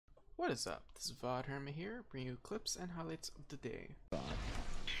What is up? This is Vod Herma here, bringing you clips and highlights of the day.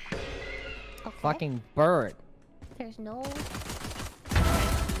 Okay. Fucking bird. There's no...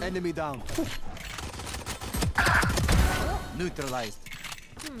 Enemy down. Neutralized.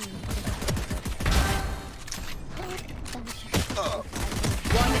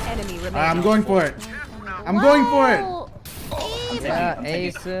 One enemy remaining. I'm going for it. I'm going for it. Yeah,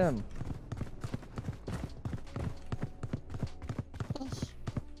 ace him.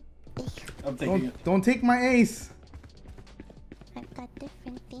 I'm taking it. Don't take my ace. I've got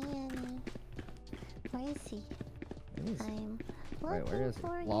different DNA. Where is he? I'm Wait, where is he?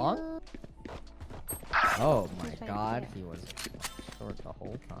 for Long? you. Oh my He's right god, here. he was short the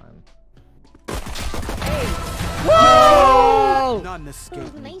whole time. Whoa! None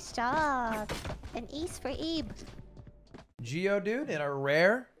escaped me. Nice job. An ace for Abe. Geo, dude, in a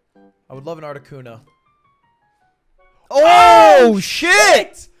rare. I would love an Articuno. Oh,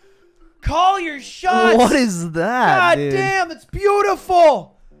 shit! Call your shots! What is that, God dude? damn, that's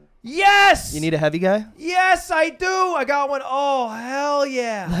beautiful! Yes! You need a heavy guy? Yes, I do! I got one. Oh, hell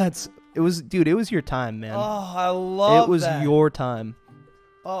yeah! It was your time, man. Oh, I love it was that. your time.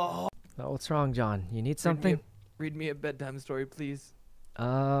 Oh. Oh, what's wrong, John? You need something? Read me a bedtime story, please.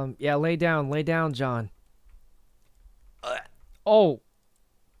 Yeah, lay down, John. Oh.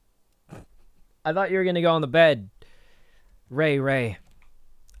 I thought you were gonna go on the bed. Ray.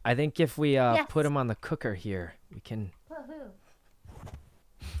 I think if we put him on the cooker here, we can. All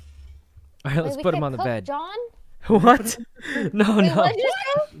right, let's put him on the bed. John? What? No. What'd you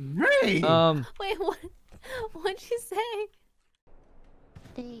say? Ray. Wait, what'd you say?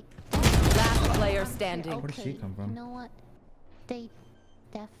 They... Last player standing. Where did she come from? You know what? They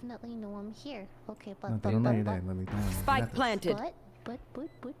definitely know I'm here. Okay, but... No, they don't know you're there, Lily. Spike planted. But, look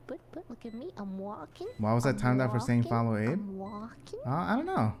at me. I'm walking. Why was that timed out for saying follow Abe? I'm walking. I don't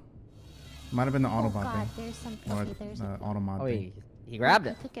know. Might have been the Autobot God, thing. there's some... Or Okay, there's a... Automod Oh, thing. he grabbed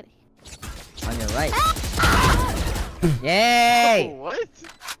it. I took it. On your right. Yay! What?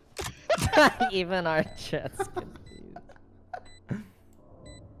 Even our chat's confused.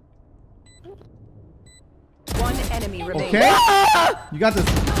 One enemy remaining. Okay. You got this.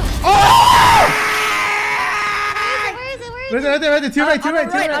 Where is it? Right there. To your right. On your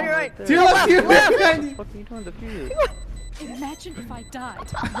right. To your left. What are you doing to fuse? Imagine if I died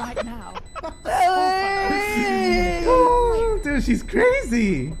right now. Oh, dude, she's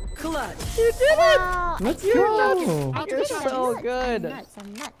crazy. Clutch. You did it! Let's go. You're so good. I'm nuts.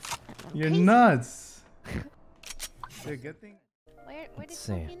 I'm You're crazy. nuts. Dude, good thing. Where did Let's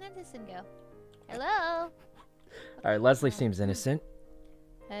see. Sophie and Edison go? Hello? All right, Leslie seems innocent.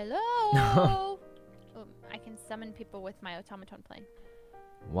 Hello. Oh, I can summon people with my automaton playing.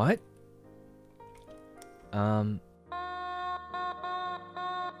 What?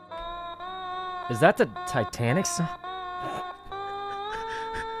 Is that the Titanic song?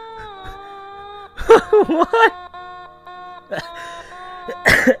 What?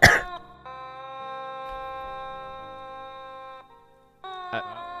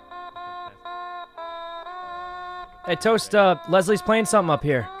 Hey, Toast, Leslie's playing something up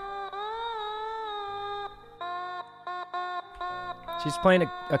here. She's playing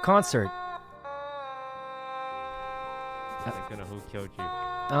a concert. Who killed you?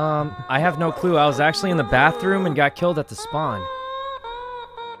 I have no clue. I was actually in the bathroom and got killed at the spawn.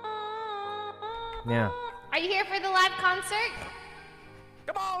 Yeah. Are you here for the live concert?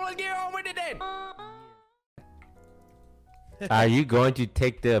 Come on, let's get on with it then! Are you going to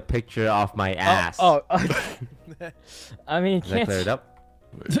take the picture of my ass? I mean, Is that cleared up?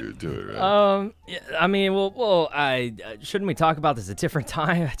 Yeah, I mean, well, shouldn't we talk about this at a different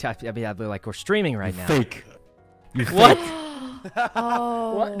time? I mean, like we're streaming right now. Fake. You What? fake.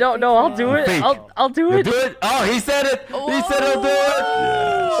 Oh. What? No, I'll do it. Fake. I'll do it. Do it. Oh, he said it. He said he'll do it.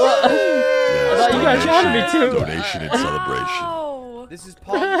 I thought you guys wanted me to. Donation and celebration. Oh. This is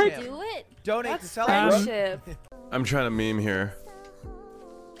Paul Champ. Do it. Donate to That's celebrate. friendship. I'm trying to meme here.